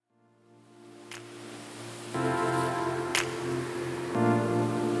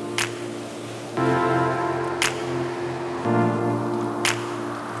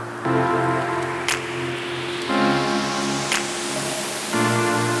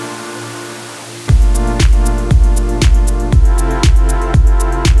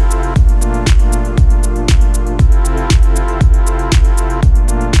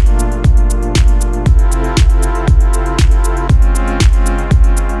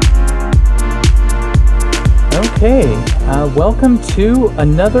Okay, welcome to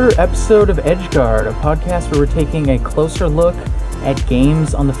another episode of Edgeguard, a podcast where we're taking a closer look at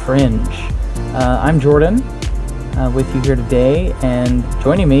games on the fringe. I'm Jordan, with you here today, and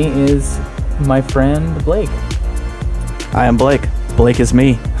joining me is my friend Blake. Hi, I'm Blake. Blake is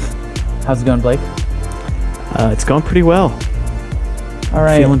me. How's it going, Blake? It's going pretty well. All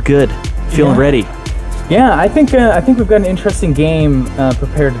right. Feeling good. Feeling ready. Yeah, I think we've got an interesting game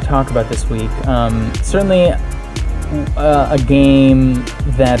prepared to talk about this week. Certainly a game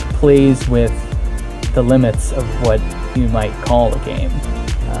that plays with the limits of what you might call a game.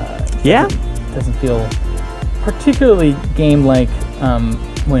 Doesn't feel particularly game-like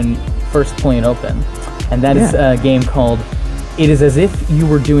when first pulling it open. And that is a game called It Is As If You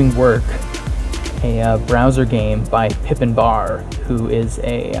Were Doing Work, a browser game by Pippin Barr, who is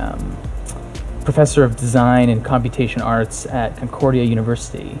a professor of design and computation arts at Concordia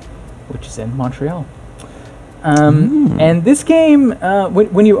University, which is in Montreal. And this game,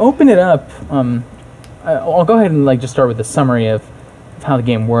 when you open it up, I'll go ahead and just start with a summary of how the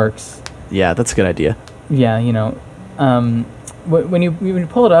game works. Yeah, that's a good idea. Yeah, when you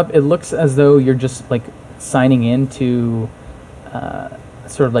pull it up, it looks as though you're just signing into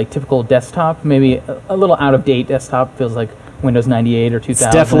sort of typical desktop, maybe a little out of date desktop. Feels like Windows 98 or 2000.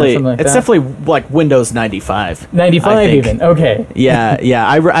 It's definitely like Windows 95. 95 even. Okay. Yeah.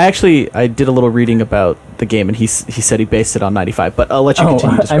 I did a little reading about the game, and he said he based it on 95. But I'll let you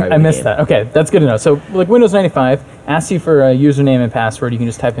continue describing. I missed that. Okay, that's good to know. So Windows 95 asks you for a username and password. You can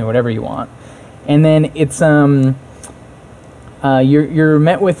just type in whatever you want, and then it's you're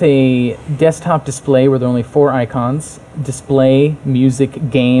met with a desktop display where there are only 4 icons: display, music,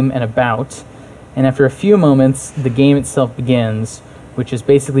 game, and about. And after a few moments, the game itself begins, which is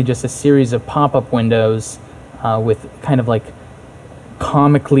basically just a series of pop-up windows with kind of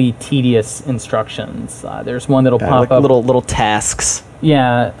comically tedious instructions. There's one that'll pop up. Little tasks.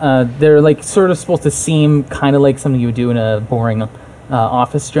 Yeah, they're sort of supposed to seem kind of like something you would do in a boring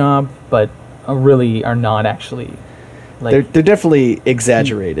office job, but really are not actually. They're definitely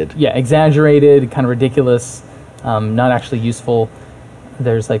exaggerated. Yeah, exaggerated, kind of ridiculous, not actually useful.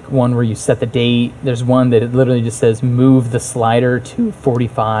 There's one where you set the date. There's one that it literally just says move the slider to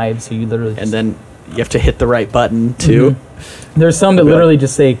 45, so you literally and then you have to hit the right button too. Mm-hmm. There's some that literally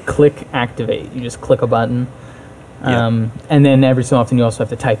just say click activate. You just click a button. And then every so often you also have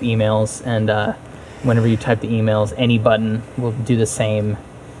to type emails, and whenever you type the emails, any button will do the same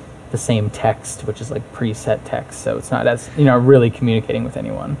text, which is preset text, so it's not as really communicating with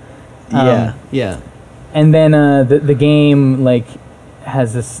anyone. And then the game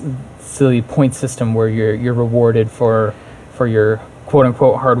has this silly point system where you're rewarded for your quote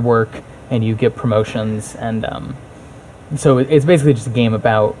unquote hard work, and you get promotions, and so it's basically just a game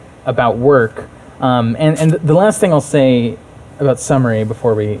about work. And the last thing I'll say about summary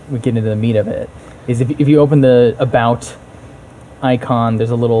before we get into the meat of it is if you open the about icon,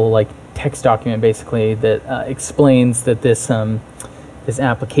 there's a little text document basically that explains that this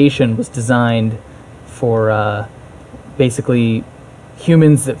application was designed for basically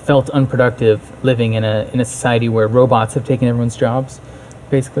humans that felt unproductive living in a society where robots have taken everyone's jobs,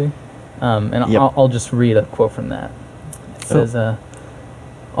 basically. I'll just read a quote from that. It says,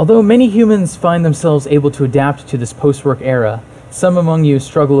 although many humans find themselves able to adapt to this post-work era, some among you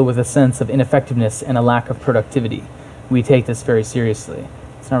struggle with a sense of ineffectiveness and a lack of productivity. We take this very seriously.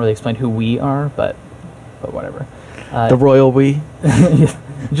 It's not really explained who we are, but whatever. The royal we?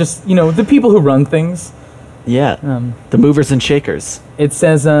 Just, the people who run things. Yeah, the movers and shakers. It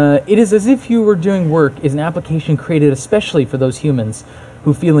says, It is as if you were doing work is an application created especially for those humans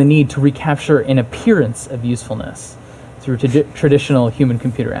who feel a need to recapture an appearance of usefulness through traditional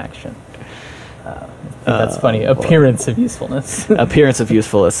human-computer action. I think that's funny. Appearance of usefulness. Appearance of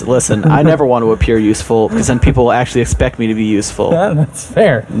usefulness. Listen, I never want to appear useful because then people will actually expect me to be useful. That's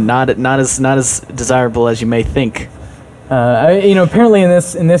fair. Not as desirable as you may think. Apparently in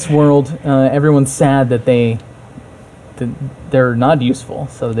this world, everyone's sad that they're not useful,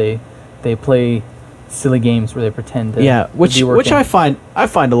 so they play silly games where they pretend to which I find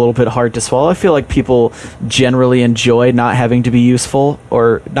a little bit hard to swallow. I feel like people generally enjoy not having to be useful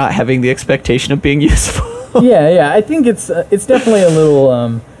or not having the expectation of being useful. yeah, I think it's definitely a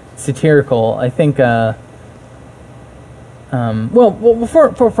little satirical. I think. Well,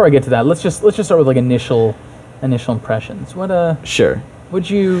 before I get to that, let's just start with initial impressions. What Sure. Would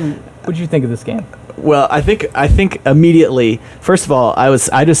you What'd you think of this game? Well, I think immediately. First of all,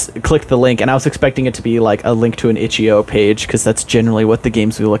 I just clicked the link, and I was expecting it to be like a link to an itch.io page, because that's generally what the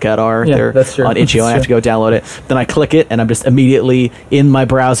games we look at are. Yeah, They're that's true. on itch.io. I have to go download it. Then I click it, and I'm just immediately in my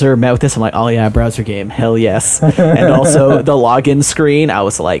browser. Met with this, I'm like, oh yeah, browser game, hell yes. And also the login screen, I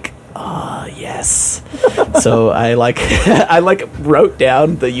was like, oh yes. So I wrote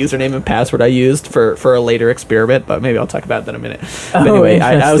down the username and password I used for a later experiment, but maybe I'll talk about that in a minute. But anyway,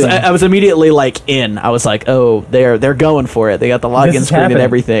 I was immediately like in. I was like, oh, they're going for it. They got the login screen and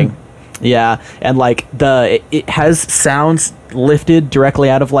everything. Yeah, and like it has sounds lifted directly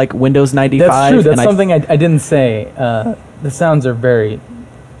out of like Windows 95. That's true. That's something I didn't say. The sounds are very,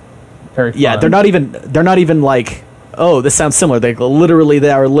 very fun. Yeah, they're not even like, oh, this sounds similar. They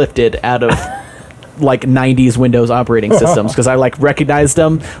are lifted out of like 90s Windows operating systems, because I like recognized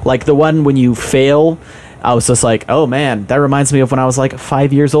them. Like the one when you fail, I was just like, oh man, that reminds me of when I was like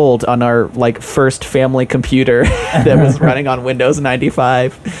 5 years old on our like first family computer that was running on Windows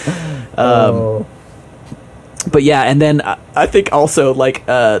 95. But yeah, and then I think also like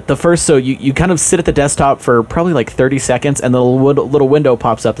the first, so you kind of sit at the desktop for probably like 30 seconds, and the little window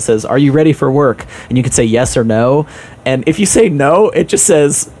pops up that says, are you ready for work? And you can say yes or no. And if you say no, it just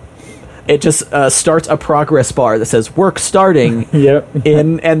starts a progress bar that says work starting. Yep.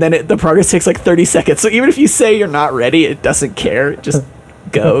 And then the progress takes like 30 seconds. So even if you say you're not ready, it doesn't care. It just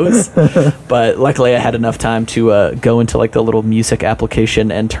goes. But luckily I had enough time to go into like the little music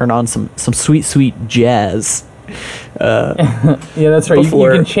application and turn on some sweet jazz. Yeah, that's right. You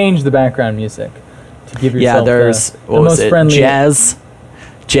can change the background music to give yourself there's the most friendly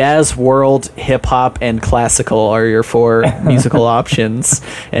jazz, world, hip hop, and classical are your four musical options,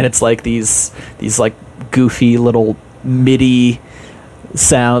 and it's like these like goofy little MIDI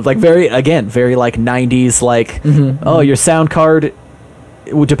sound, like very like 90s, like oh, your sound card,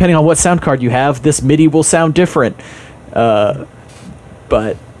 depending on what sound card you have, this MIDI will sound different. But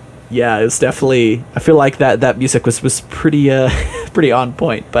yeah, it's definitely, I feel like that music was pretty pretty on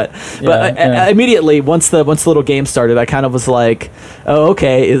point, but immediately once the little game started, I kind of was like, oh,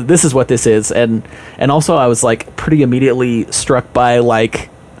 okay, this is what this is. And also I was like pretty immediately struck by like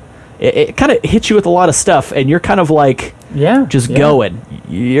it kind of hits you with a lot of stuff, and you're kind of like going,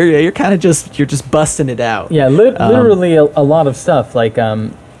 you're kind of just busting it out. Literally a lot of stuff, like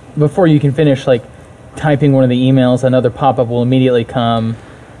before you can finish like typing one of the emails, another pop-up will immediately come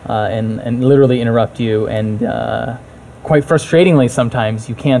and literally interrupt you, and quite frustratingly sometimes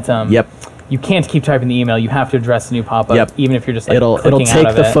you can't you can't keep typing the email. You have to address the new pop-up, even if you're just like it'll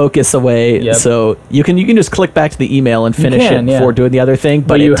take the focus away. So you can just click back to the email and finish it before doing the other thing,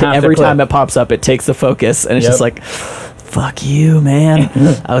 but every time it pops up it takes the focus, and it's just like, fuck you, man.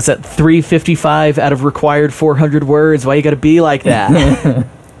 I was at 355 out of required 400 words. Why you gotta be like that?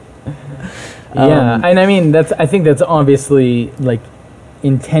 And I mean I think that's obviously like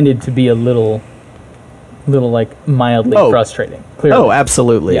intended to be a little like mildly frustrating. Clearly. Oh,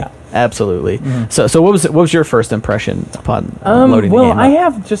 absolutely. Yeah, absolutely. Mm-hmm. So what was your first impression upon loading the game up? I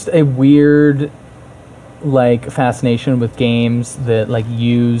have just a weird like fascination with games that like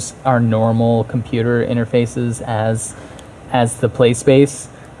use our normal computer interfaces as the play space.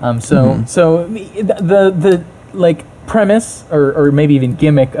 So the like premise or maybe even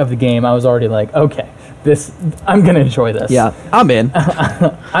gimmick of the game, I was already like, okay, I'm gonna enjoy this. Yeah, I'm in.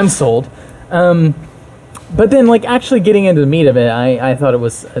 I'm sold. But then, like, actually getting into the meat of it, I thought it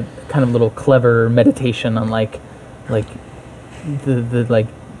was a kind of little clever meditation on like the like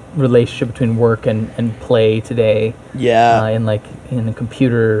relationship between work and play today. Yeah. In a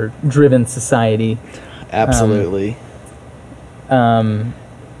computer-driven society. Absolutely. And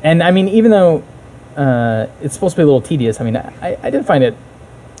I mean, even though it's supposed to be a little tedious, I mean, I did find it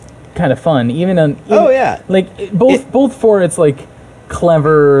kind of fun, both for its like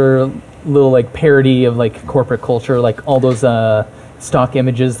clever little like parody of like corporate culture, like all those stock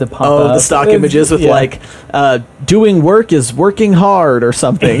images that pop up. The stock images with like doing work is working hard or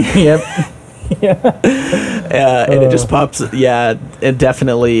something. Yep. And it just pops. Yeah, it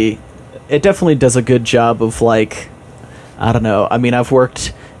definitely does a good job of like, I don't know. I mean, I've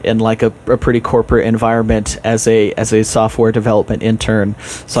worked in like a pretty corporate environment as a software development intern,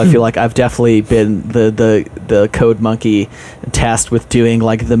 so I feel like I've definitely been the code monkey tasked with doing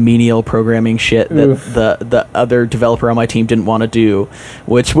like the menial programming shit that the other developer on my team didn't want to do,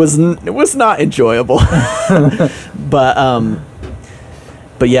 which was not enjoyable. But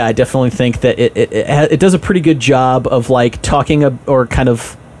yeah, I definitely think that it does a pretty good job of like talking or kind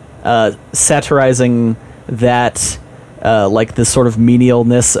of satirizing that. Like the sort of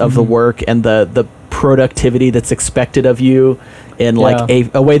menialness of the work and the productivity that's expected of you in like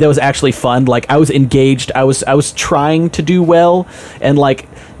a way that was actually fun. Like I was engaged. I was trying to do well and like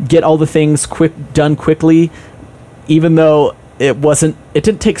get all the things done quickly, even though it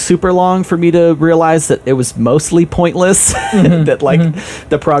didn't take super long for me to realize that it was mostly pointless. That like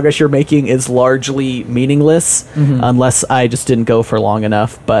the progress you're making is largely meaningless unless I just didn't go for long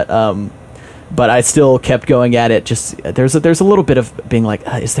enough. But I still kept going at it. Just there's a little bit of being like,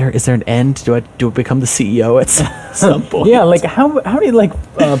 is there an end? Do I become the CEO at some point? Yeah, like how many like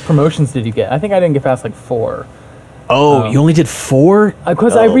promotions did you get? I think I didn't get past like 4. Oh, you only did 4?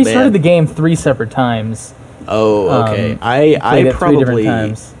 Because I restarted the game 3 separate times. Oh, okay. I probably 3 different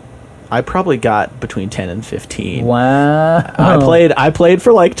times. I probably got between 10 and 15. Wow. I played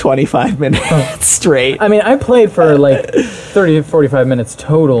for like 25 minutes straight. I mean, I played for like 30 to 45 minutes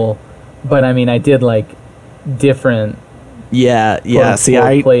total, but I mean, I did like different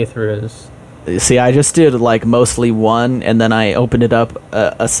playthroughs. See, I just did like mostly one, and then I opened it up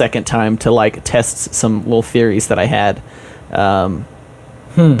a second time to like test some little theories that I had.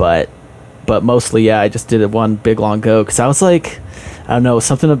 But mostly, I just did it one big long go because I was like, I don't know,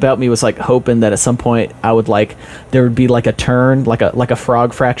 something about me was like hoping that at some point I would like there would be like a turn, like a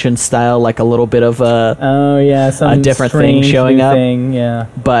Frog Fraction style, like a little bit of a different thing showing up. Yeah,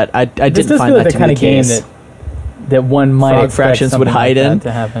 but I didn't find that to be the case. That one might Frog Fractions would hide like in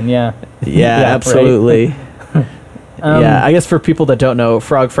to happen. Yeah, absolutely. Yeah, I guess for people that don't know,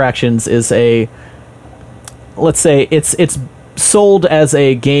 Frog Fractions is let's say it's sold as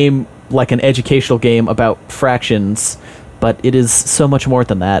a game, like an educational game about fractions, but it is so much more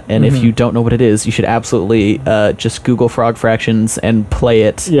than that. And if you don't know what it is, you should absolutely just Google Frog Fractions and play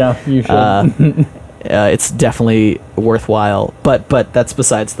it. Yeah, you should. It's definitely worthwhile, but that's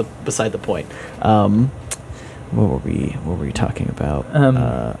beside the point. What were we talking about?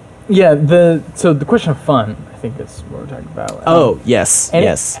 So the question of fun, I think is what we're talking about. Yes.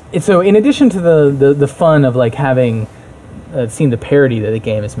 So in addition to the fun of like having seen the parody that the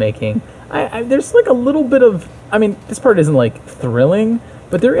game is making, there's like a little bit of, I mean, this part isn't like thrilling,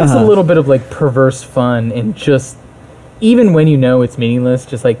 but there is a little bit of like perverse fun in just, even when you know it's meaningless,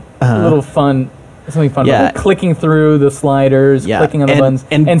 just like a little fun, something fun, like clicking through the sliders, clicking on the buttons,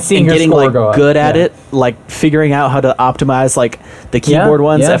 and seeing your getting score like go up. good at it, like figuring out how to optimize like the keyboard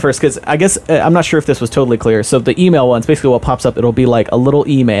ones at first. Because I guess I'm not sure if this was totally clear. So the email ones, basically what pops up, it'll be like a little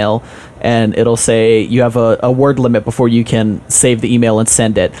email, and it'll say you have a word limit before you can save the email and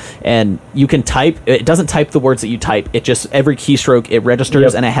send it. And you can type. It doesn't type the words that you type. It just, every keystroke it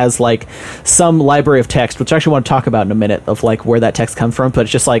registers, and it has like some library of text, which I actually want to talk about in a minute, of like where that text comes from. But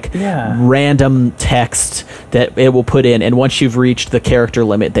it's just like random text that it will put in, and once you've reached the character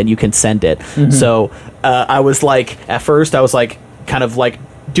limit, then you can send it. So I was like, at first I was like kind of like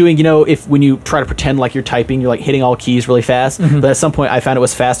doing, if when you try to pretend like you're typing, you're like hitting all keys really fast, but at some point I found it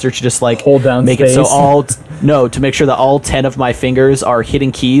was faster to just like hold down make space. It so to make sure that all 10 of my fingers are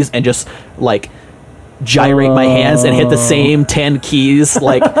hitting keys, and just like gyrate my hands and hit the same 10 keys,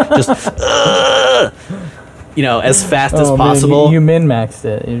 like just as fast as possible. Man, you min-maxed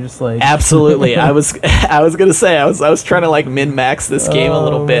it. You're just like absolutely. I was gonna say I was trying to like min-max this game a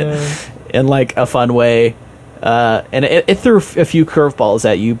little bit in like a fun way, and it threw a few curveballs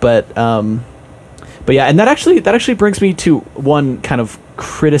at you, but yeah, and that actually brings me to one kind of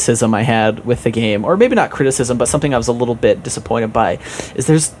criticism I had with the game, or maybe not criticism, but something I was a little bit disappointed by,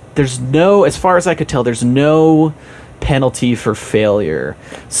 is there's no, as far as I could tell, there's no penalty for failure.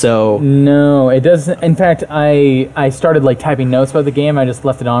 So no, it doesn't. In fact, I started like typing notes about the game. I just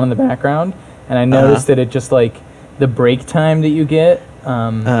left it on in the background, and I noticed that it just like the break time that you get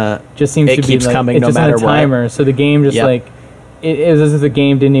just seems to be keeps like, coming it's no just matter on a timer. what. So the game just like it was as if the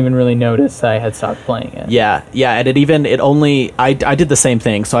game didn't even really notice I had stopped playing it. Yeah, and I did the same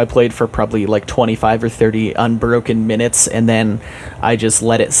thing. So I played for probably like 25 or 30 unbroken minutes, and then I just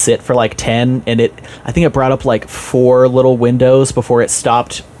let it sit for like 10, and I think it brought up like 4 little windows before it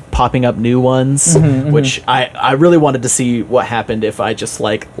stopped popping up new ones, which I really wanted to see what happened if I just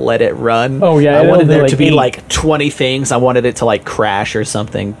like let it run. Oh yeah, I wanted there to be like 20 things. I wanted it to like crash or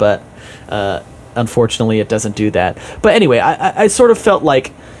something, but unfortunately it doesn't do that. But anyway, I sort of felt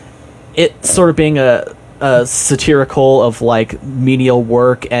like it sort of being a satirical of like menial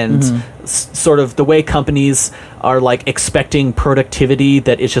work, and sort of the way companies are like expecting productivity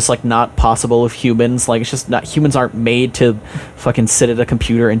that it's just like not possible of humans. Like it's just not, humans aren't made to fucking sit at a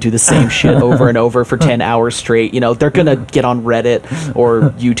computer and do the same shit over and over for 10 hours straight. They're gonna get on Reddit or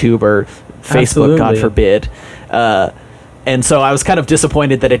YouTube or Facebook, Absolutely. God forbid. And so I was kind of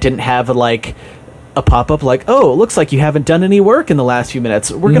disappointed that it didn't have like a pop-up like, oh, it looks like you haven't done any work in the last few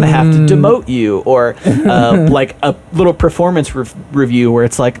minutes. We're going to have to demote you. Or like a little performance review where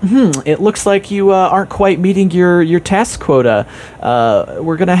it's like, it looks like you aren't quite meeting your task quota.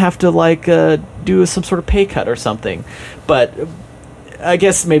 We're going to have to like do some sort of pay cut or something. But I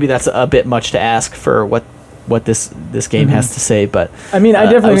guess maybe that's a bit much to ask for what this game has to say. But I mean,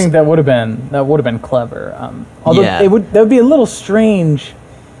 I definitely think that would have been clever. Although that would be a little strange.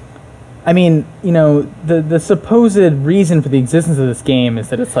 I mean, you know, the supposed reason for the existence of this game is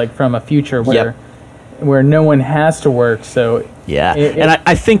that it's like from a future where no one has to work. So and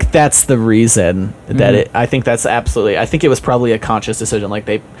I think that's the reason that I think that's absolutely. I think it was probably a conscious decision. Like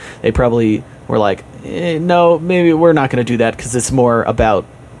they probably were like, no, maybe we're not going to do that because it's more about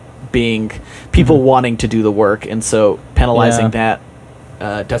being people wanting to do the work, and so penalizing that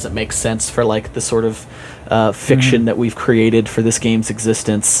doesn't make sense for like the sort of fiction that we've created for this game's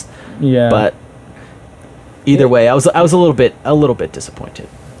existence. Yeah. But either way, I was a little bit disappointed.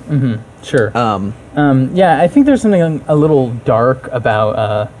 Sure. I think there's something a little dark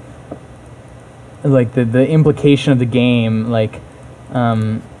about like the implication of the game, like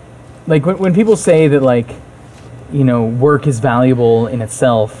when people say that, like, you know, work is valuable in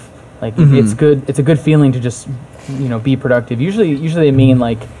itself, like it's good, it's a good feeling to just, you know, be productive. Usually they mean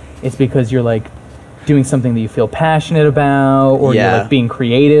like it's because you're like doing something that you feel passionate about, or you're like being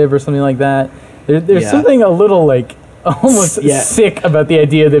creative or something like that. There's something a little like almost sick about the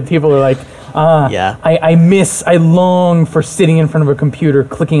idea that people are like, I long for sitting in front of a computer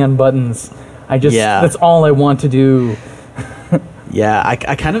clicking on buttons. That's all I want to do.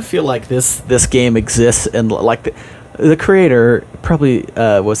 I kind of feel like this game exists, and like the creator probably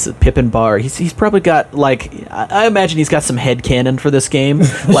was Pippin Barr. He's probably got like, I imagine he's got some headcanon for this game,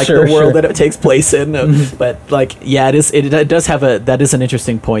 like the world that it takes place in. But like, it does have that is an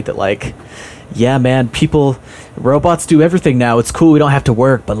interesting point that like, yeah, man, robots do everything now. It's cool. We don't have to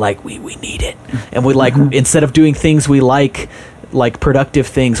work, but like we need it, and we like instead of doing things we like productive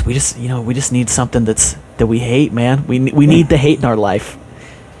things, we just need something that we hate, man. We need the hate in our life.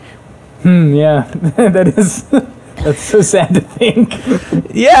 That's so sad to think.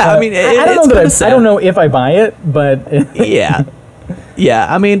 I mean, I don't know if I buy it, but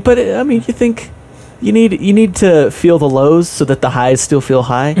I mean, you think you need to feel the lows so that the highs still feel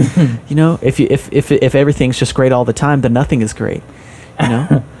high. You know, if everything's just great all the time, then nothing is great. You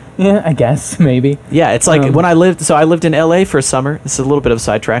know. Yeah, I guess, maybe. Yeah, it's like when I lived in LA for a summer. This is a little bit of a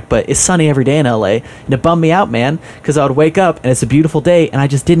sidetrack, but it's sunny every day in LA, and it bummed me out, man, because I would wake up and it's a beautiful day, and I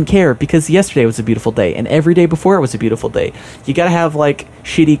just didn't care because yesterday was a beautiful day, and every day before it was a beautiful day. You gotta have like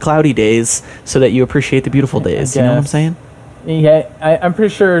shitty, cloudy days so that you appreciate the beautiful days. You know what I'm saying? Yeah, I'm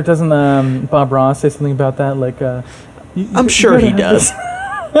pretty sure. Doesn't Bob Ross say something about that? Like, I'm sure he does.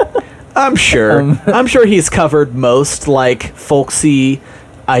 I'm sure. I'm sure he's covered most like folksy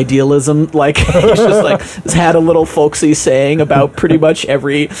idealism, like he's just like had a little folksy saying about pretty much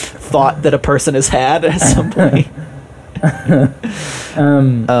every thought that a person has had at some point. I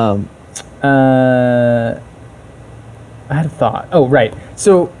had a thought. Oh, right.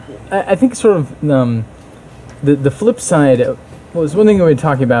 So I think sort of the flip side was one thing we were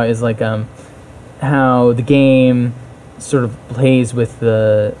talking about is like how the game sort of plays with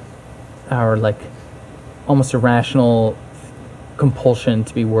our like almost irrational compulsion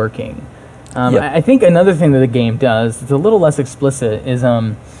to be working. I think another thing that the game does, it's a little less explicit, is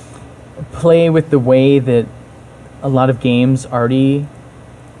play with the way that a lot of games already,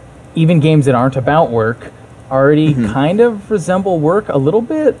 even games that aren't about work, already kind of resemble work a little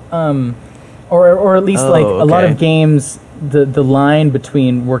bit, or at least like a lot of games, the line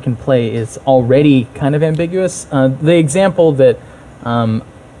between work and play is already kind of ambiguous. The example that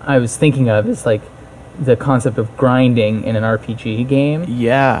I was thinking of is like the concept of grinding in an RPG game.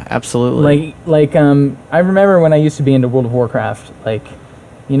 Yeah, absolutely. Like I remember when I used to be into World of Warcraft, like,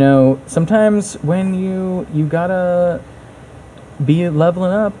 you know, sometimes when you gotta be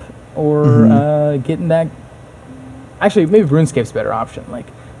leveling up or getting that. Actually, maybe RuneScape's a better option. Like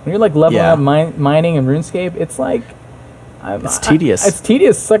when you're like leveling up mining in RuneScape, it's like it's tedious. It's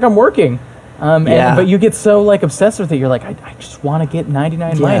tedious. It's like I'm working. But you get so like obsessed with it, you're like, I just want to get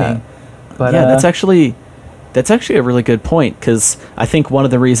 99 mining. But, that's actually a really good point, because I think one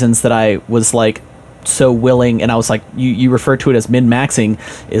of the reasons that I was like so willing, and I was like, you refer to it as min-maxing,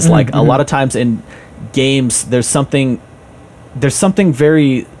 is like a lot of times in games there's something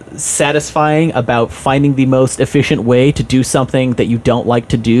very satisfying about finding the most efficient way to do something that you don't like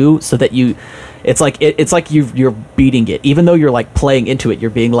to do, so that you it's like you're beating it, even though you're like playing into it.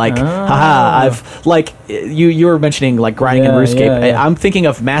 You're being like, haha, I've like you were mentioning like grinding in RuneScape. I'm thinking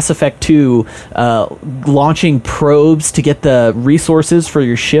of Mass Effect 2, launching probes to get the resources for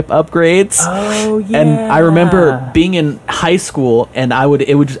your ship upgrades. Oh yeah. And I remember being in high school, and I would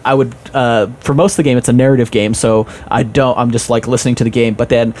for most of the game, it's a narrative game, so I'm just like listening to the game, but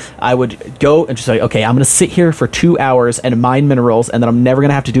then I would go and just like, okay, I'm gonna sit here for 2 hours and mine minerals, and then I'm never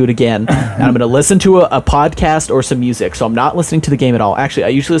gonna have to do it again. And I'm gonna listen to a podcast or some music. So I'm not listening to the game at all. Actually, I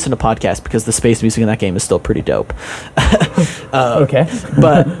usually listen to podcasts because the space music in that game is still pretty dope. Okay.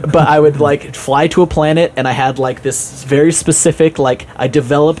 but I would like fly to a planet, and I had like this very specific, like, I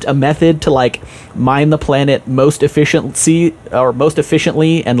developed a method to like mine the planet most efficiently,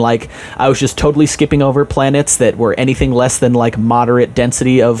 and like I was just totally skipping over planets that were anything less than like moderate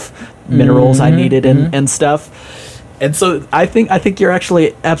density of minerals I needed and stuff. And so I think you're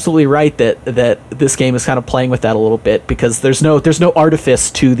actually absolutely right that this game is kind of playing with that a little bit, because there's no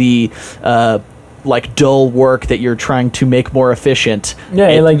artifice to the like dull work that you're trying to make more efficient. Yeah,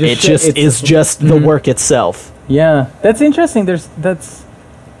 it just is the work itself. Yeah, that's interesting.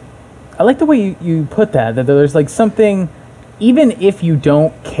 I like the way you put that there's like something, even if you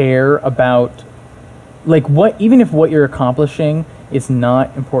don't care about like even if what you're accomplishing is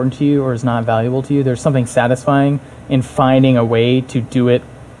not important to you or is not valuable to you, there's something satisfying in finding a way to do it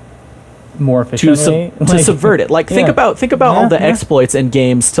more efficiently, to subvert it. Like, think about all the exploits in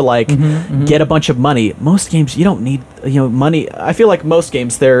games to like get a bunch of money. Most games, you don't need money. I feel like most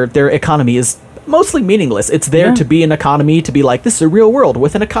games, their economy is mostly meaningless. It's there to be an economy, to be like, this is a real world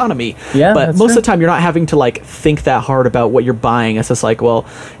with an economy. Yeah, but most of the time you're not having to like think that hard about what you're buying. It's just like, well,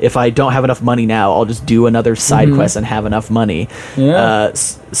 if I don't have enough money now, I'll just do another side quest and have enough money.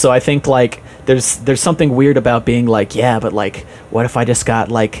 So I think like there's something weird about being like, yeah, but like, what if I just got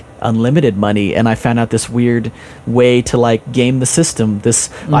like unlimited money and I found out this weird way to like game the system?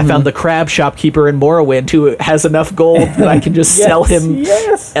 I found the crab shopkeeper in Morrowind who has enough gold that I can just sell him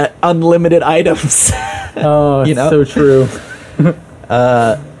unlimited items. Oh, it's so true.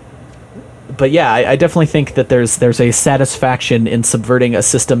 But yeah, I definitely think that there's a satisfaction in subverting a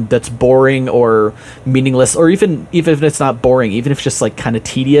system that's boring or meaningless, or even if it's not boring, even if it's just like kind of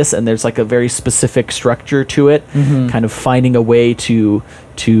tedious and there's like a very specific structure to it, kind of finding a way to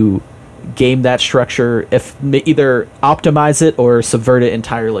game that structure, if either optimize it or subvert it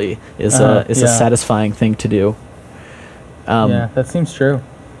entirely, is a satisfying thing to do. Yeah, that seems true.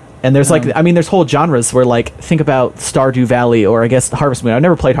 And there's like, I mean, there's whole genres where like, think about Stardew Valley, or I guess Harvest Moon. I've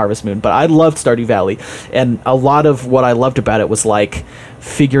never played Harvest Moon, but I loved Stardew Valley. And a lot of what I loved about it was like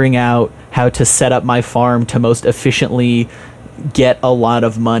figuring out how to set up my farm to most efficiently get a lot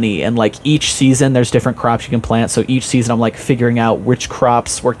of money. And like each season there's different crops you can plant, so each season I'm like figuring out which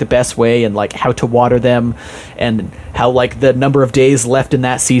crops work the best way and like how to water them and how like the number of days left in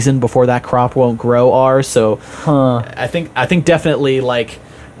that season before that crop won't grow are. So I think definitely like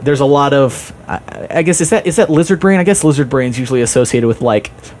there's a lot of, I guess, is that lizard brain? I guess lizard brain's usually associated with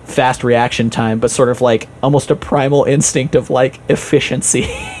like fast reaction time, but sort of like almost a primal instinct of like efficiency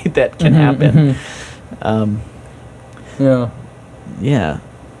that can happen. Yeah.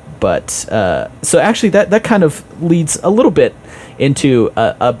 But so actually that kind of leads a little bit into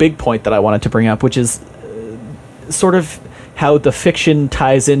a big point that I wanted to bring up, which is sort of how the fiction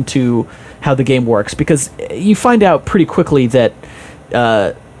ties into how the game works, because you find out pretty quickly that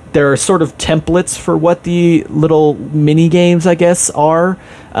there are sort of templates for what the little mini games, I guess, are,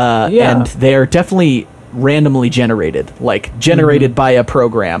 and they're definitely randomly generated, like generated by a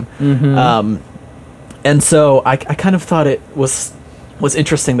program. And so I kind of thought it was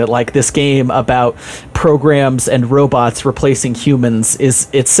interesting that like this game about programs and robots replacing humans is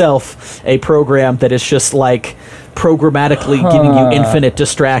itself a program that is just like programmatically giving you infinite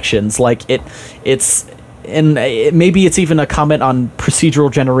distractions. Like it's. And maybe it's even a comment on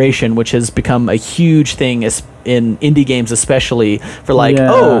procedural generation, which has become a huge thing in indie games, especially for like,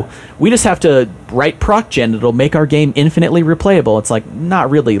 oh, we just have to write proc gen, it'll make our game infinitely replayable. It's like,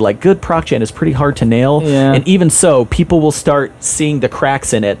 not really. Like, good proc gen is pretty hard to nail, and even so, people will start seeing the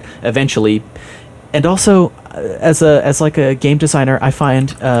cracks in it eventually. And also, as like a game designer, I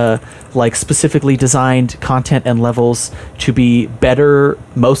find like specifically designed content and levels to be better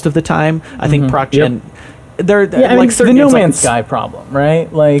most of the time. I think proc gen. They're like the No Man's Sky problem,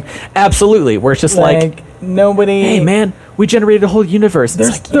 right? Like, absolutely, where it's just like nobody. Hey man, we generated a whole universe.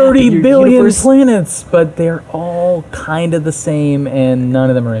 There's like, 30 billion planets, but they're all kind of the same, and none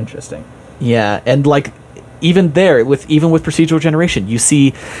of them are interesting. Yeah, and like even there, even with procedural generation, you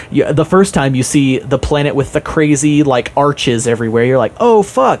see the first time you see the planet with the crazy like arches everywhere, you're like, oh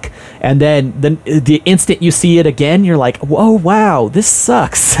fuck, and then the instant you see it again, you're like, whoa, wow, this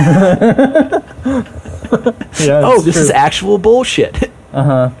sucks. Yeah, oh, this is actual bullshit.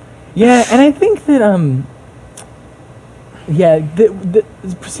 Yeah, and I think that the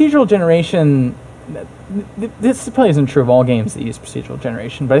procedural generation. This probably isn't true of all games that use procedural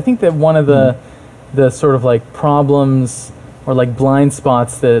generation, but I think that one of the sort of like problems or like blind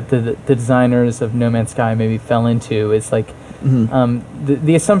spots that the designers of No Man's Sky maybe fell into is like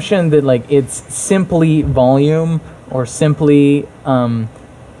the assumption that like it's simply volume or simply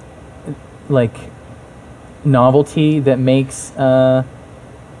like novelty that makes the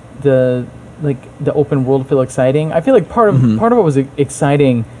open world feel exciting. I feel like part of what was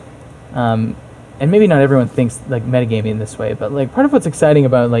exciting, and maybe not everyone thinks like metagaming in this way, but like part of what's exciting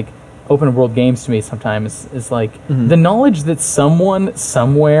about like open world games to me sometimes is like the knowledge that someone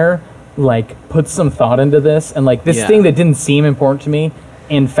somewhere like put some thought into this, and like this thing that didn't seem important to me,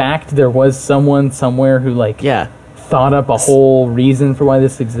 in fact there was someone somewhere who like thought up a whole reason for why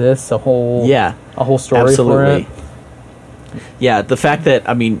this exists, a whole story for it. Yeah, the fact that,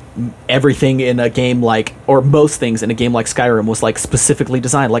 I mean, everything in a game like, or most things in a game like Skyrim was like specifically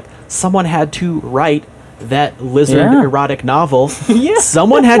designed. Like, someone had to write that lizard erotic novel.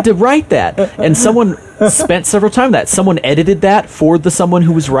 Someone had to write that, and someone spent several times that. Someone edited that for the someone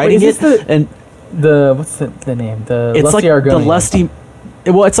who was writing it. And what's the name? It's like the Lusty.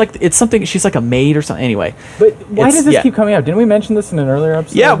 Well, it's something. She's like a maid or something. Anyway, but why does this keep coming up? Didn't we mention this in an earlier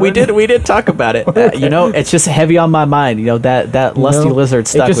episode? Yeah, we did. We did talk about it. Okay. You know, it's just heavy on my mind. You know, that lusty lizard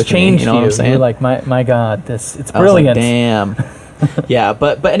stuck with me. It just changed you know what I'm saying? You're like, my God, it's brilliant. I was like, damn. Yeah,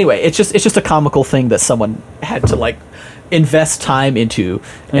 but anyway, it's just a comical thing that someone had to like invest time into,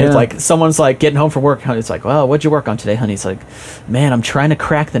 and it's like someone's like getting home from work, and it's like, well, what'd you work on today, honey? It's like, man, I'm trying to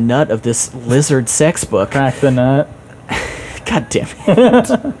crack the nut of this lizard sex book. Crack the nut. God damn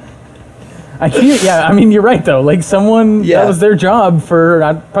it. I mean, you're right though. Like someone that was their job for.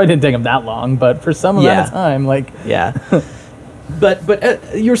 I probably didn't take them that long, but for some amount of time, like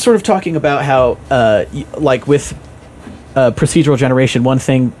But you're sort of talking about how, like with procedural generation, one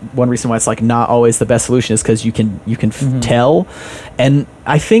reason why it's like not always the best solution is because you can tell, and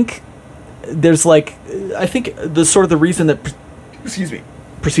I think there's like the reason that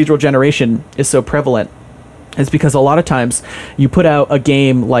procedural generation is so prevalent is because a lot of times you put out a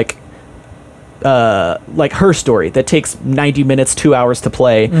game like Her Story that takes 90 minutes, 2 hours to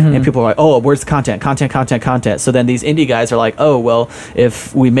play, and people are like, oh, where's the content? So then these indie guys are like, oh, well,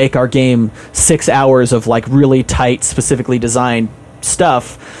 if we make our game 6 hours of like really tight, specifically designed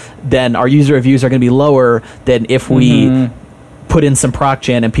stuff, then our user reviews are going to be lower than if we put in some proc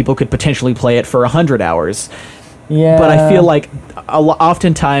gen and people could potentially play it for 100 hours. Yeah. But I feel like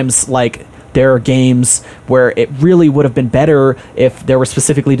oftentimes, like, there are games where it really would have been better if there were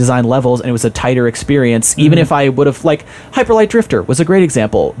specifically designed levels and it was a tighter experience. Even if I would have, like, Hyper Light Drifter was a great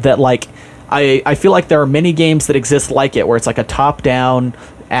example that, like, I feel like there are many games that exist like it, where it's like a top-down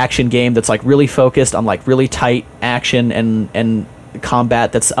action game that's like really focused on like really tight action and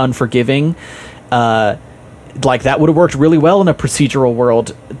combat that's unforgiving. Like that would have worked really well in a procedural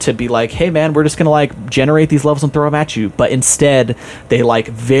world, to be like, hey man, we're just gonna like generate these levels and throw them at you. But instead they like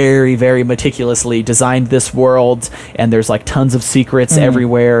very, very meticulously designed this world, and there's like tons of secrets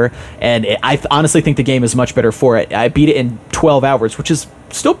everywhere, and I honestly think the game is much better for it. I beat it in 12 hours, which is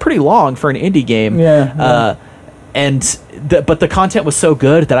still pretty long for an indie game. But the content was so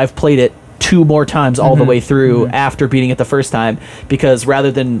good that I've played it 2 more times all the way through after beating it the first time, because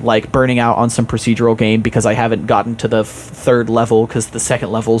rather than like burning out on some procedural game because I haven't gotten to the 3rd level because the 2nd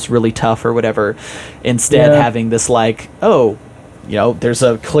level is really tough or whatever, instead having this like, oh, you know, there's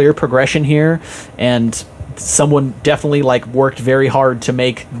a clear progression here, and someone definitely like worked very hard to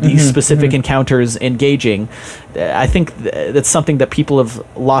make these specific encounters engaging. I think that's something that people have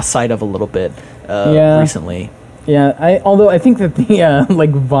lost sight of a little bit recently. Although I think that the like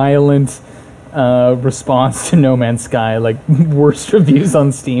violent response to No Man's Sky, like worst reviews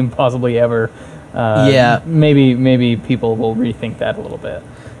on Steam possibly ever, maybe people will rethink that a little bit.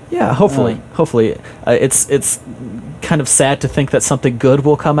 Hopefully it's kind of sad to think that something good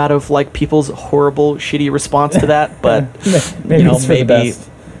will come out of like people's horrible shitty response to that, but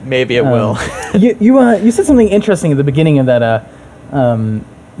maybe it will. You said something interesting at the beginning of that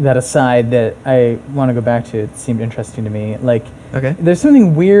that aside that I want to go back to. It seemed interesting to me. Like, there's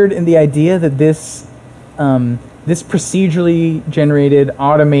something weird in the idea that this this procedurally generated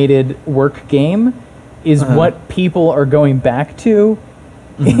automated work game is what people are going back to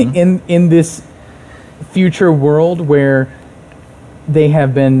in this future world where they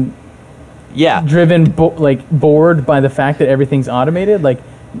have been Yeah. driven bored by the fact that everything's automated. Like,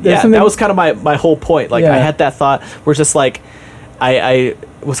 Yeah, that was kind of my whole point. Like, I had that thought where it's just like, I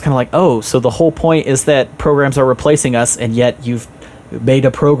was kind of like, oh, so the whole point is that programs are replacing us, and yet you've made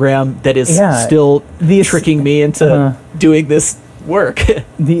a program that is still tricking me into doing this work.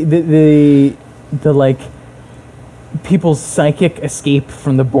 the like people's psychic escape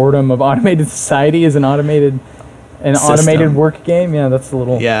from the boredom of automated society is an automated work game. Yeah, that's a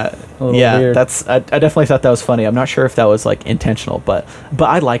little weird. That's I definitely thought that was funny. I'm not sure if that was like intentional, but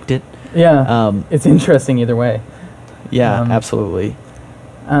I liked it. Yeah, it's interesting either way. Yeah, absolutely.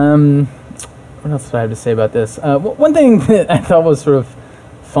 What else do I have to say about this? One thing that I thought was sort of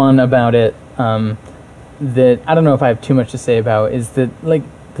fun about it, that I don't know if I have too much to say about, is that like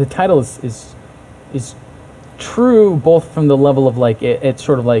the title is true both from the level of like it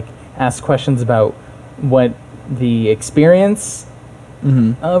sort of like asks questions about what the experience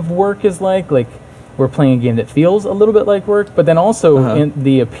of work is like we're playing a game that feels a little bit like work, but then also in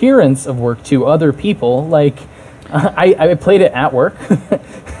the appearance of work to other people. Like I played it at work.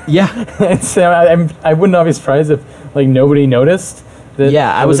 Yeah. So I would not be surprised if like nobody noticed that.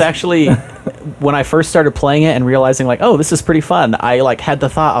 Yeah, I was actually when I first started playing it and realizing like, oh, this is pretty fun, I like had the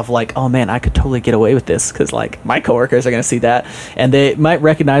thought of like, oh man, I could totally get away with this because like my coworkers are going to see that and they might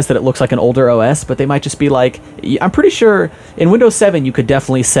recognize that it looks like an older OS, but they might just be like, I'm pretty sure in Windows 7 you could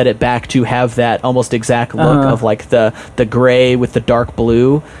definitely set it back to have that almost exact look of like the gray with the dark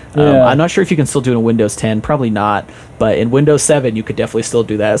blue. I'm not sure if you can still do it in Windows 10, probably not, but in Windows 7 you could definitely still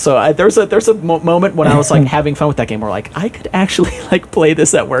do that. So there's a moment when I was like having fun with that game where like I could actually like play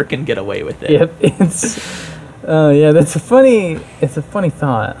this at work and get away with it. Yep, that's a funny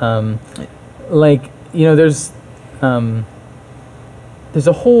thought. Like, you know, there's a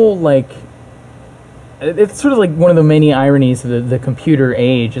whole like it's sort of like one of the many ironies of the computer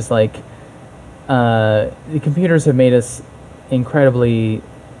age is like the computers have made us incredibly,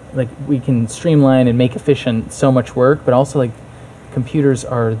 like, we can streamline and make efficient so much work, but also like computers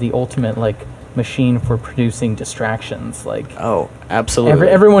are the ultimate like machine for producing distractions. Like, oh, absolutely.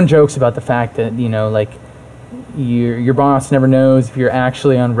 Everyone jokes about the fact that, you know, like your boss never knows if you're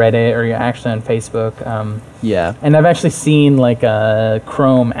actually on Reddit or you're actually on Facebook. And I've actually seen like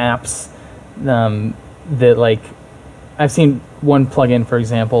Chrome apps that like I've seen one plugin, for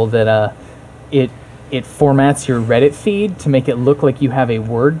example, that it formats your Reddit feed to make it look like you have a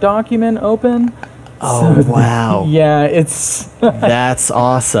Word document open. Oh, so wow. Yeah, it's... That's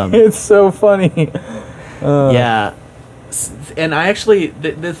awesome. It's so funny. Yeah. And I actually,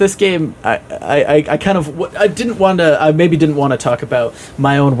 this game, I kind of, I maybe didn't want to talk about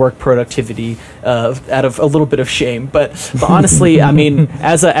my own work productivity out of a little bit of shame, but honestly, I mean,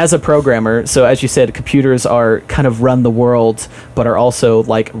 as a programmer, so as you said, computers are kind of run the world, but are also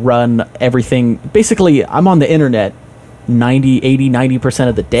like run everything. Basically, I'm on the internet 90%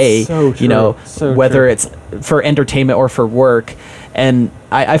 of the day, so true. You know, so whether true. it's for entertainment or for work. And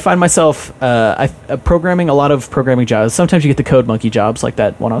I find myself programming a lot of programming jobs. Sometimes you get the code monkey jobs like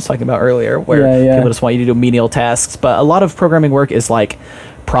that one I was talking about earlier, where people just want you to do menial tasks. But a lot of programming work is like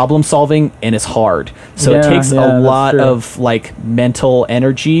problem solving, and it's hard. So it takes a lot of like mental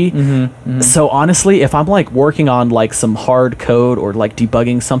energy. So honestly, if I'm like working on like some hard code or like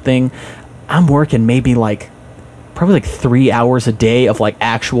debugging something, I'm working maybe like probably like 3 hours a day of like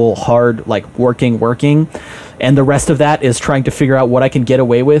actual hard like working, and the rest of that is trying to figure out what I can get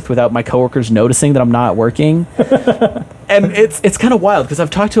away with without my coworkers noticing that I'm not working. And it's kind of wild because I've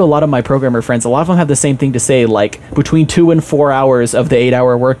talked to a lot of my programmer friends. A lot of them have the same thing to say, like between 2 and 4 hours of the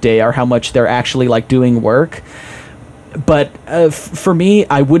 8-hour workday are how much they're actually like doing work. But for me,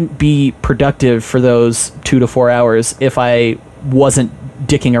 I wouldn't be productive for those 2 to 4 hours if I wasn't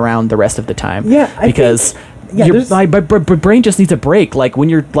dicking around the rest of the time. Because my brain just needs a break. Like when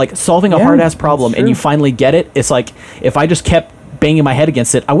you're like solving a hard ass problem and you finally get it, it's like if I just kept banging my head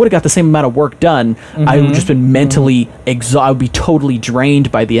against it, I would have got the same amount of work done. I would have just been mentally exhausted. I would be totally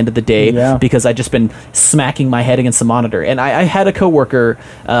drained by the end of the day because I'd just been smacking my head against the monitor. And I had a coworker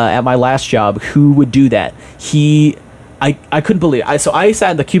at my last job who would do that. I couldn't believe it. So I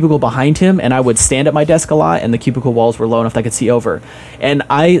sat in the cubicle behind him, and I would stand at my desk a lot, and the cubicle walls were low enough that I could see over. And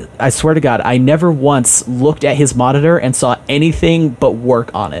I swear to God, I never once looked at his monitor and saw anything but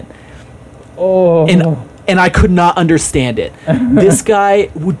work on it. Oh. And I could not understand it. This guy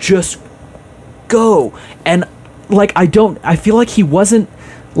would just go. And like I feel like he wasn't,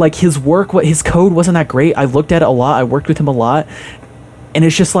 like his code wasn't that great. I looked at it a lot. I worked with him a lot. And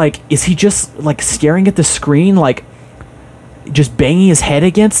it's just like, is he just like staring at the screen like just banging his head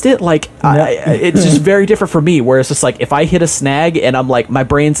against it, like it's just very different for me. Where it's just like if I hit a snag and I'm like my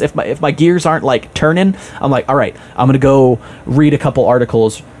brain's if my gears aren't like turning, I'm like, all right, I'm gonna go read a couple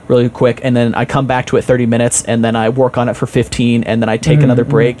articles really quick, and then I come back to it 30 minutes, and then I work on it for 15, and then I take another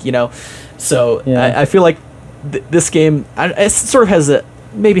break. You know, so I feel like this game it sort of has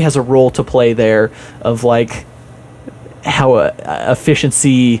a role to play there of like how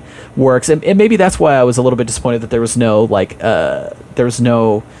efficiency works, and maybe that's why I was a little bit disappointed that there was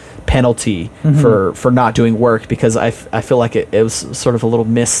no penalty for not doing work, because I feel like it was sort of a little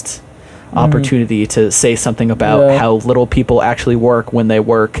missed opportunity to say something about how little people actually work when they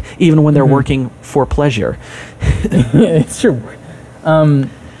work, even when they're working for pleasure. It's true.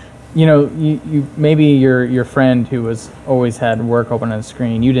 You know, you maybe your friend who was always had work open on the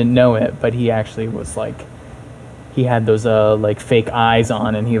screen, you didn't know it, but he actually was like, he had those like fake eyes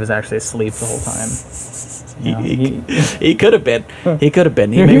on, and he was actually asleep the whole time. You know, he could have been. He could have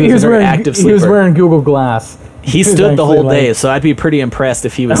been. He was a very wearing active sleeper. He was wearing Google Glass. He stood the whole day, so I'd be pretty impressed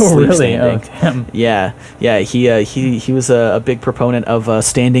if he was sleep really? standing. Oh, damn. Yeah. He was a big proponent of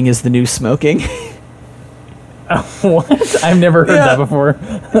standing is the new smoking. What? I've never heard that before.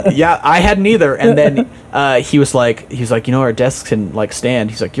 Yeah, I hadn't either. And then he was like, you know, our desks can like stand.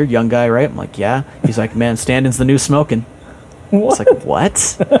 He's like, you're a young guy, right? I'm like, yeah. He's like, man, standing's the new smoking. What? It's like,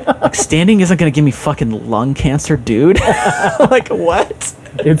 what? Like, standing isn't gonna give me fucking lung cancer, dude. Like, what?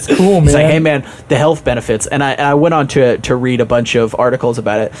 It's cool, man. He's like, hey, man, the health benefits. And I went on to read a bunch of articles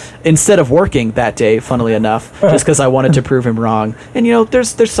about it instead of working that day, funnily enough, just because I wanted to prove him wrong. And, you know, there's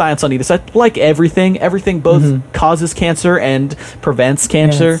science on either side. Like everything both causes cancer and prevents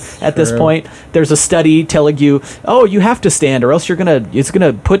cancer at this point. There's a study telling you, oh, you have to stand or else it's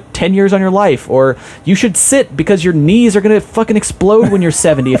going to put 10 years on your life. Or you should sit because your knees are going to fucking explode when you're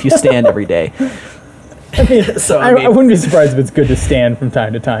 70 if you stand every day. I mean, I wouldn't be surprised if it's good to stand from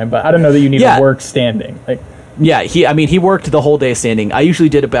time to time, but I don't know that you need to work standing. Like, yeah, he worked the whole day standing. I usually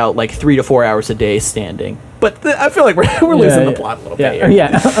did about like 3 to 4 hours a day standing. But I feel like we're losing the plot a little bit here.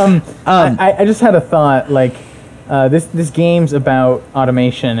 Yeah. I just had a thought. Like, this game's about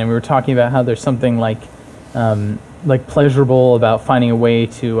automation, and we were talking about how there's something like pleasurable about finding a way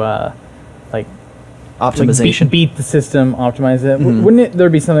to like optimization, like beat the system, optimize it. Wouldn't there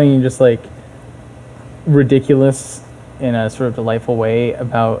be something you just like ridiculous in a sort of delightful way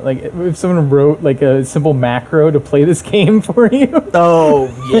about like if someone wrote like a simple macro to play this game for you? Oh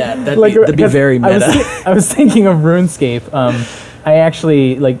yeah, that'd be very meta. I was thinking of RuneScape. I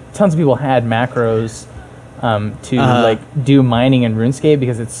actually like tons of people had macros to like do mining in RuneScape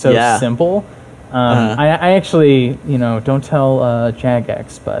because it's so simple. I actually, you know, don't tell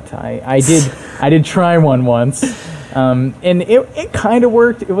Jagex, but I did try one once. And it kind of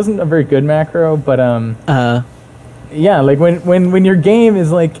worked. It wasn't a very good macro, but yeah, like when your game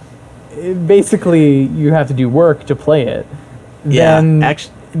is like basically you have to do work to play it. Then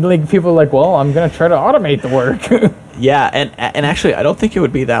actually, like people are like, well, I'm gonna try to automate the work. Yeah, and actually, I don't think it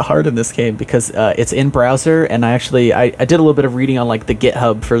would be that hard in this game because it's in browser, and I did a little bit of reading on like the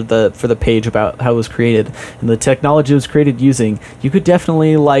GitHub for the page about how it was created and the technology it was created using. You could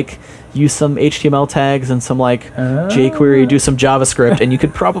definitely like use some HTML tags and some like jQuery, do some JavaScript, and you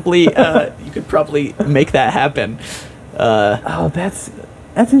could probably make that happen. Oh, that's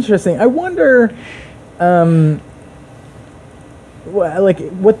interesting. I wonder,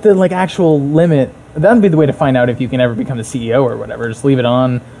 what the like actual limit. That'd be the way to find out if you can ever become the CEO or whatever. Just leave it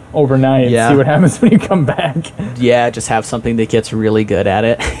on overnight and see what happens when you come back. Yeah, just have something that gets really good at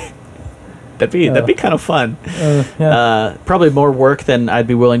it. That'd be kind of fun. Probably more work than I'd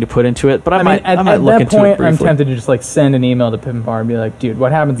be willing to put into it, but I might look into it briefly. I'm tempted to just like send an email to Pippenbar and be like, dude,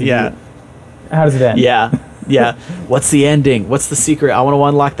 what happens if how does it end? Yeah. What's the ending? What's the secret? I want to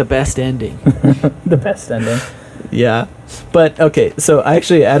unlock the best ending. The best ending. Yeah. But okay, so I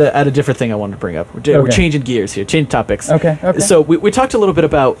actually had a different thing I wanted to bring up. We're changing gears here, changing topics. Okay. So we talked a little bit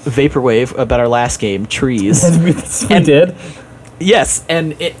about Vaporwave, about our last game, Trees. we did. Yes,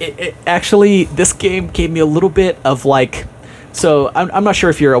 and it actually, this game gave me a little bit of like, so I'm not sure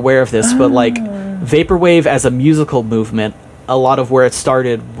if you're aware of this, but like Vaporwave as a musical movement, a lot of where it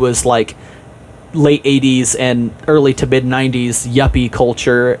started was like late 80s and early to mid 90s yuppie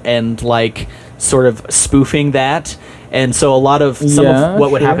culture and like sort of spoofing that. And so a lot of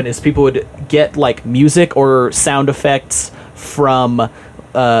what would happen is people would get like music or sound effects from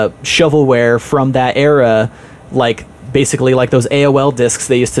shovelware from that era, like basically like those AOL discs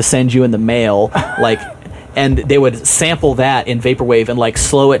they used to send you in the mail, like, and they would sample that in Vaporwave and like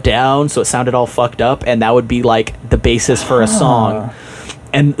slow it down so it sounded all fucked up, and that would be like the basis for a song.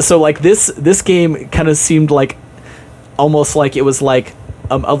 And so like this game kind of seemed like almost like it was like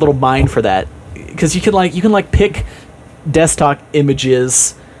a little mine for that, because you can pick desktop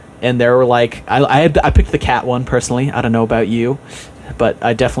images, and there were like I picked the cat one personally. I don't know about you, but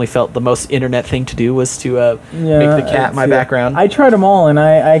I definitely felt the most internet thing to do was to make the cat my background. I tried them all, and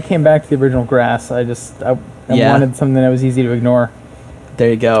I came back to the original grass. I wanted something that was easy to ignore. There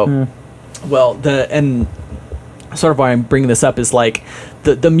you go. Well, and sort of why I'm bringing this up is like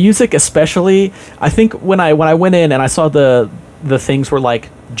the music, especially. I think when I went in and I saw the things were like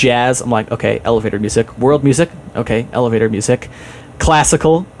jazz, I'm like, okay, elevator music. World music, okay, elevator music.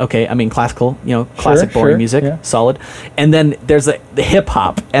 Classical, okay, I mean classical, classic boring music, solid. And then there's the hip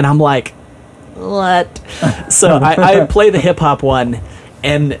hop, and I'm like, what? So I play the hip hop one,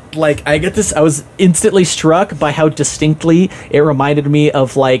 and like I was instantly struck by how distinctly it reminded me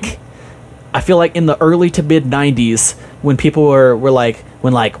of like, I feel like in the early to mid 90s when people were like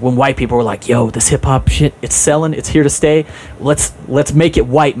when white people were like, yo, this hip hop shit, it's selling, it's here to stay. Let's make it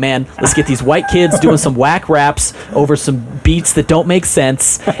white, man. Let's get these white kids doing some whack raps over some beats that don't make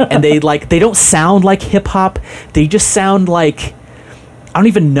sense, and they don't sound like hip hop. They just sound like, I don't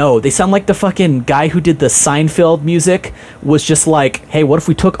even know. They sound like the fucking guy who did the Seinfeld music was just like, hey, what if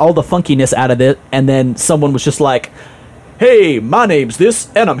we took all the funkiness out of it, and then someone was just like, hey, my name's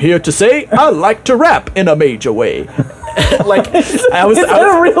this, and I'm here to say I like to rap in a major way. Like, is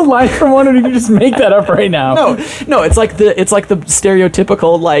that a real line from one, or did you just make that up right now? No, it's like the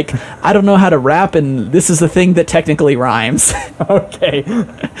stereotypical, like, I don't know how to rap, and this is the thing that technically rhymes. Okay.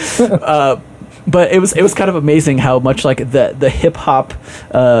 But it was kind of amazing how much like the hip hop,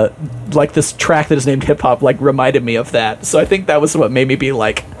 like this track that is named hip hop, like reminded me of that. So I think that was what made me be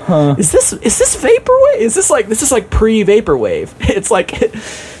like, is this vaporwave? Is this like pre vaporwave? It's like,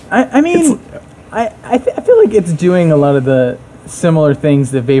 I feel like it's doing a lot of the similar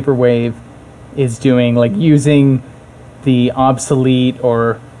things that vaporwave is doing, like using the obsolete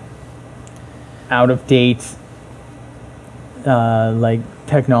or out of date, like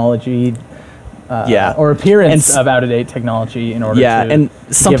technology. Or appearance of out-of-date technology in order to and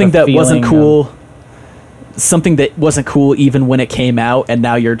something that wasn't cool. Something that wasn't cool even when it came out, and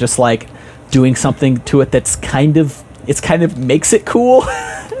now you're just like doing something to it that's kind of makes it cool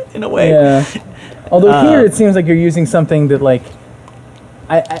in a way. Yeah. Although here it seems like you're using something that like,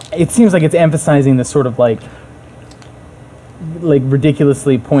 it seems like it's emphasizing the sort of like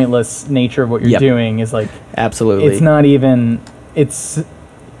ridiculously pointless nature of what you're doing is like, absolutely. It's not even, it's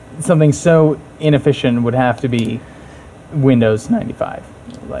something so inefficient would have to be Windows 95.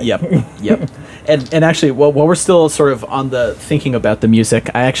 Like. Yep. And actually, while we're still sort of on the thinking about the music,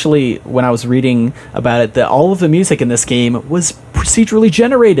 I actually, when I was reading about it, that all of the music in this game was procedurally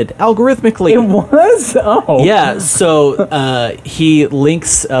generated algorithmically. It was? Oh. Yeah, so he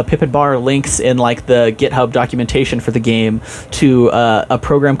links, Pip and Bar links in like the GitHub documentation for the game to a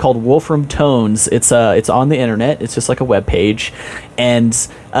program called Wolfram Tones. It's on the internet. It's just like a web page, and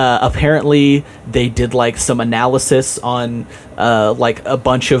apparently they did like some analysis on like a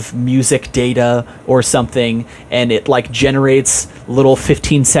bunch of music data or something, and it like generates little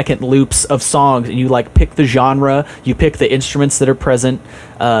 15-second loops of songs, and you like pick the genre, you pick the instruments that are present,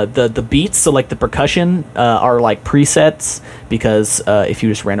 the beats, so like the percussion are like presets, because if you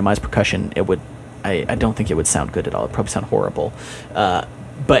just randomize percussion, it would, I don't think it would sound good at all. It'd probably sound horrible.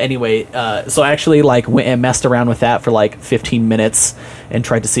 But anyway, so I actually like went and messed around with that for like 15 minutes and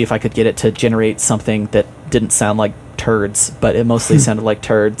tried to see if I could get it to generate something that didn't sound like turds, but it mostly sounded like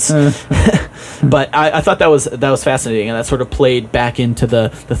turds. But I thought that was fascinating, and that sort of played back into the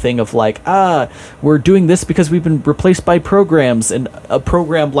thing of like, we're doing this because we've been replaced by programs, and a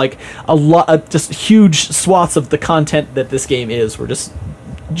program like a lot, just huge swaths of the content that this game is were just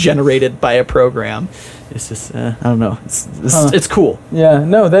generated by a program. It's just I don't know. It's cool. Yeah.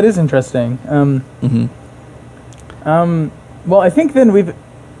 No, that is interesting. Well, I think then we've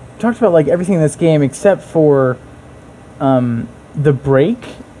talked about like everything in this game except for the break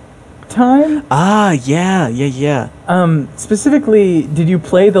time. Yeah. Specifically, did you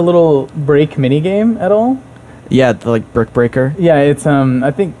play the little break minigame at all? Yeah, the like brick breaker. Yeah, it's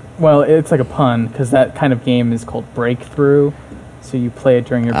I think, well, it's like a pun because that kind of game is called Breakthrough. So you play it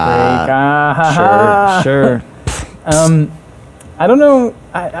during your break. Sure. I don't know.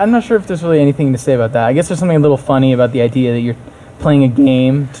 I'm not sure if there's really anything to say about that. I guess there's something a little funny about the idea that you're playing a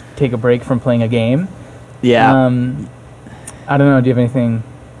game to take a break from playing a game. Yeah. I don't know. Do you have anything?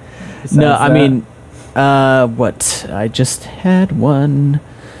 No, I mean, what? I just had one.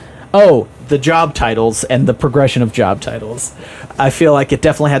 Oh, the job titles and the progression of job titles. I feel like it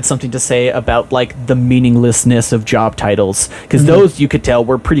definitely had something to say about like the meaninglessness of job titles, because those, you could tell,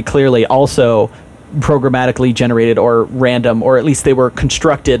 were pretty clearly also programmatically generated or random, or at least they were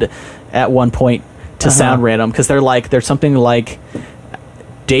constructed at one point to sound random, because there's something like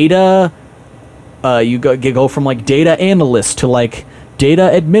data. You go from like data analyst to like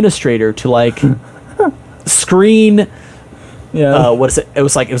data administrator to like screen. Yeah. What is it? It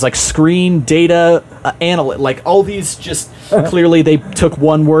was like screen data analyst. Like all these just clearly they took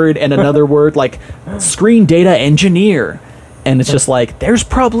one word and another word, like screen data engineer, and it's just like there's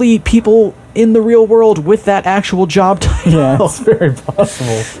probably people in the real world with that actual job title. Yeah, it's very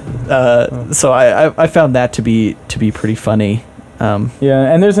possible. So I found that to be pretty funny.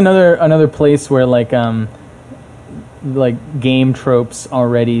 Yeah, and there's another place where like game tropes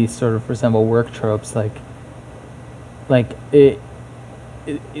already sort of resemble work tropes. Like it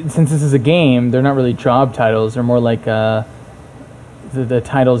since this is a game, they're not really job titles. They're more like the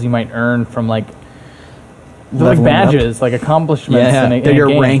titles you might earn from like badges, like accomplishments. Yeah, in they're your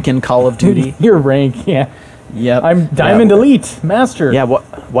game. rank in Call of Duty. Your rank, yeah. Yep. I'm Diamond Elite Master. Yeah.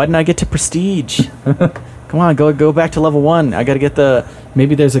 Why didn't I get to Prestige? Come on, go back to level 1. I gotta get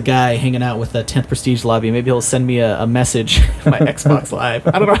maybe there's a guy hanging out with the 10th Prestige lobby. Maybe he'll send me a message my Xbox Live.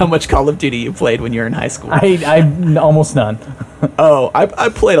 I don't know how much Call of Duty you played when you were in high school. I almost none. Oh, I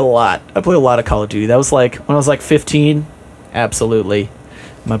played a lot. I played a lot of Call of Duty. That was like when I was like 15. Absolutely,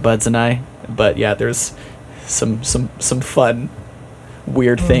 my buds and I. But yeah, there's some fun,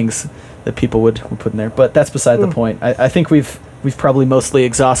 weird things that people would put in there. But that's beside the point. I think we've probably mostly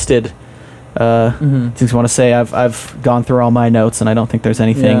exhausted. Things you want to say. I've gone through all my notes, and I don't think there's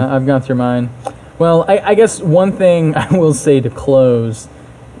anything. Yeah, I've gone through mine. Well, I guess one thing I will say to close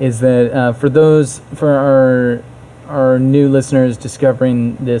is that for our new listeners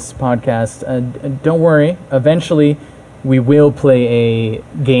discovering this podcast, don't worry. Eventually, we will play a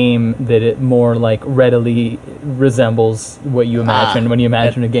game that it more like readily resembles what you imagine when you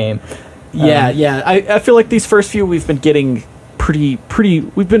imagine a game. Yeah. I feel like these first few we've been getting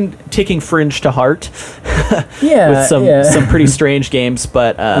we've been taking Fringe to heart. With some pretty strange games,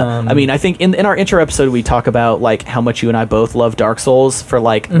 but I mean, I think in our intro episode we talk about like how much you and I both love Dark Souls for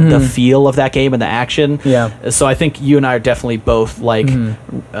like the feel of that game and the action. Yeah. So I think you and I are definitely both like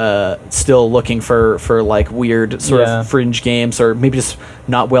still looking for like weird sort of Fringe games, or maybe just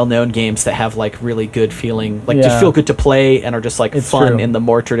not well-known games that have like really good feeling, like just feel good to play and are just like fun in the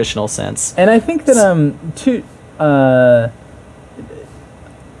more traditional sense. And I think that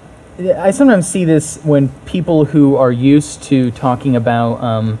I sometimes see this when people who are used to talking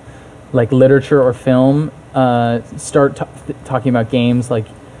about like literature or film start talking about games like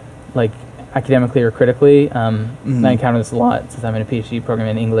academically or critically. I encounter this a lot since I'm in a PhD program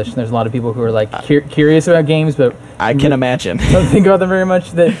in English, and there's a lot of people who are like curious about games, but I can imagine don't think about them very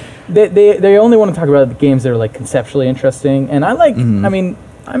much. That they only want to talk about the games that are like conceptually interesting, and I like. I mean,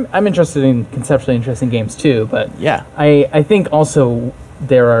 I'm interested in conceptually interesting games too, but I think also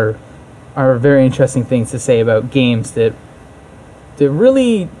there are very interesting things to say about games that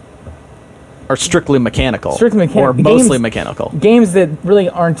really are strictly mechanical. Or mostly mechanical. Games that really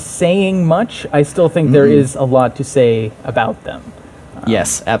aren't saying much. I still think there is a lot to say about them.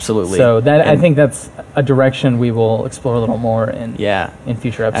 Yes, absolutely. So I think that's a direction we will explore a little more in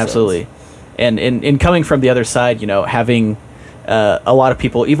future episodes. Absolutely. And in coming from the other side, having a lot of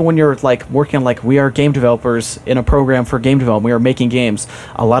people, even when you're like working on like we are game developers in a program for game development, we are making games,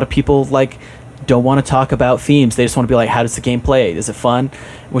 a lot of people like don't want to talk about themes. They just want to be like, how does the game play? Is it fun?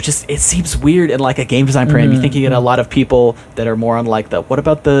 Which is, it seems weird in like a game design program. You think you get a lot of people that are more on like what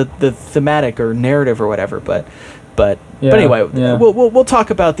about the thematic or narrative or whatever, but anyway, we'll talk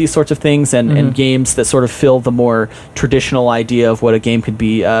about these sorts of things and games that sort of fill the more traditional idea of what a game could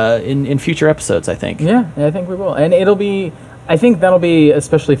be in future episodes, I think. Yeah, I think we will. And I think that'll be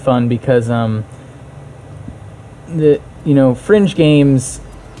especially fun because Fringe games,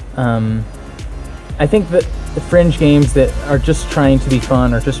 I think that the Fringe games that are just trying to be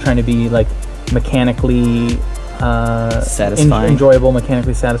fun, or just trying to be like mechanically satisfying, enjoyable,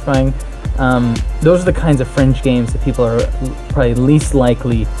 mechanically satisfying, those are the kinds of Fringe games that people are probably least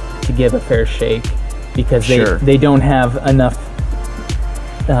likely to give a fair shake, because they don't have enough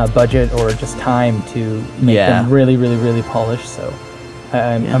budget or just time to make them really, really, really polished. So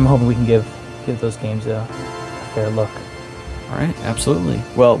I'm hoping we can give those games a fair look. All right, absolutely.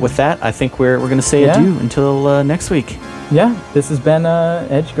 Well, with that, I think we're going to say adieu until next week. Yeah, this has been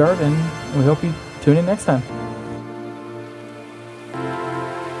Edgeguard, and we hope you tune in next time.